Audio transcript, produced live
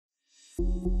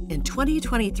In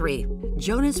 2023,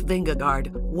 Jonas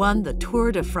Vingegaard won the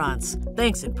Tour de France,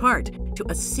 thanks in part to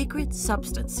a secret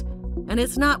substance. And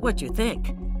it's not what you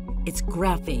think. It's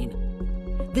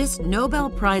graphene. This Nobel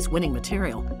Prize-winning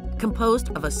material,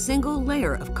 composed of a single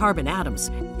layer of carbon atoms,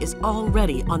 is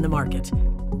already on the market.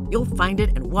 You'll find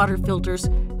it in water filters,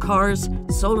 cars,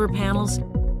 solar panels,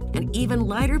 and even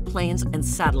lighter planes and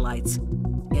satellites.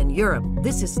 In Europe,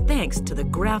 this is thanks to the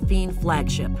Graphene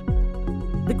Flagship.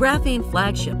 The Graphene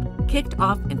Flagship kicked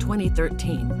off in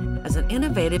 2013 as an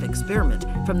innovative experiment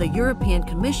from the European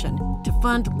Commission to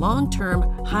fund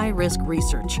long-term, high-risk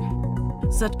research.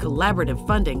 Such collaborative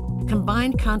funding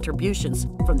combined contributions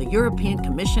from the European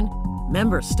Commission,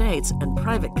 member states, and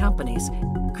private companies,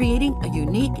 creating a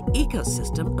unique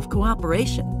ecosystem of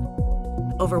cooperation.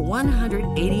 Over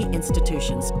 180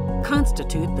 institutions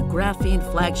constitute the Graphene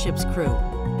Flagship's crew,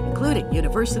 including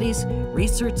universities,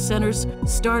 research centers,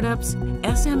 startups,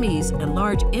 SMEs, and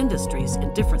large industries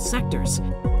in different sectors,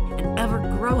 an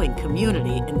ever-growing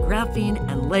community in graphene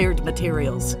and layered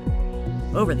materials.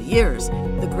 Over the years,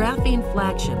 the Graphene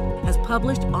Flagship has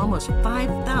published almost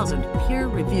 5,000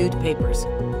 peer-reviewed papers,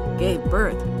 gave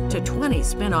birth to 20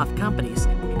 spin-off companies,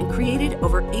 and created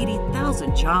over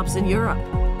 80,000 jobs in Europe.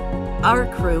 Our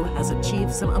crew has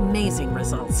achieved some amazing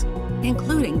results,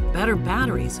 including better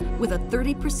batteries with a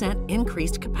 30%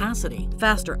 increased capacity,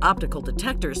 faster optical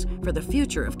detectors for the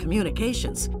future of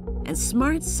communications, and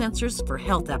smart sensors for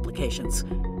health applications.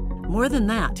 More than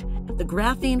that, the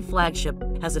Graphene Flagship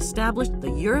has established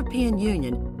the European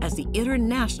Union as the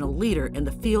international leader in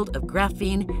the field of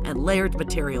graphene and layered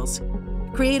materials,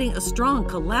 creating a strong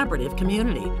collaborative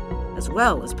community, as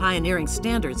well as pioneering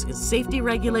standards in safety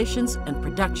regulations and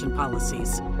production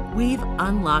policies. We've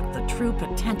unlocked the true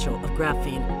potential of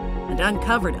graphene and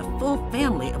uncovered a full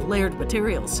family of layered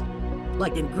materials.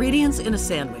 Like ingredients in a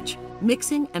sandwich,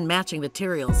 mixing and matching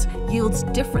materials yields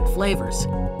different flavors,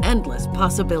 endless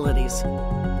possibilities.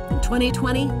 In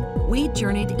 2020, we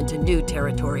journeyed into new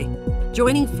territory,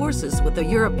 joining forces with the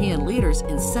European leaders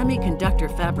in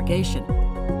semiconductor fabrication.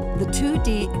 The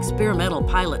 2D experimental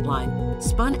pilot line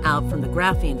spun out from the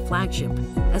Graphene Flagship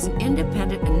as an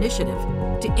independent initiative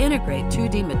to integrate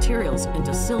 2D materials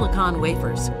into silicon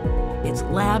wafers. It's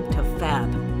lab to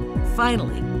fab.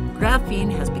 Finally,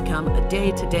 graphene has become a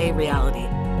day-to-day reality,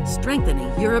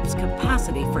 strengthening Europe's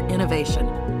capacity for innovation.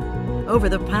 Over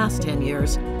the past 10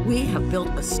 years, we have built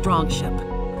a strong ship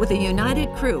with a united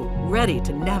crew ready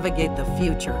to navigate the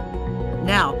future.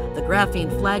 Now, the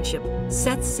Graphene Flagship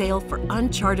sets sail for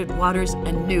uncharted waters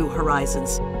and new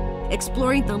horizons,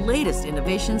 exploring the latest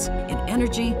innovations in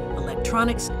energy,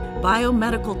 electronics,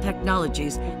 biomedical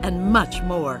technologies, and much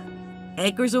more.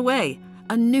 Anchors away,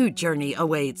 a new journey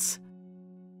awaits.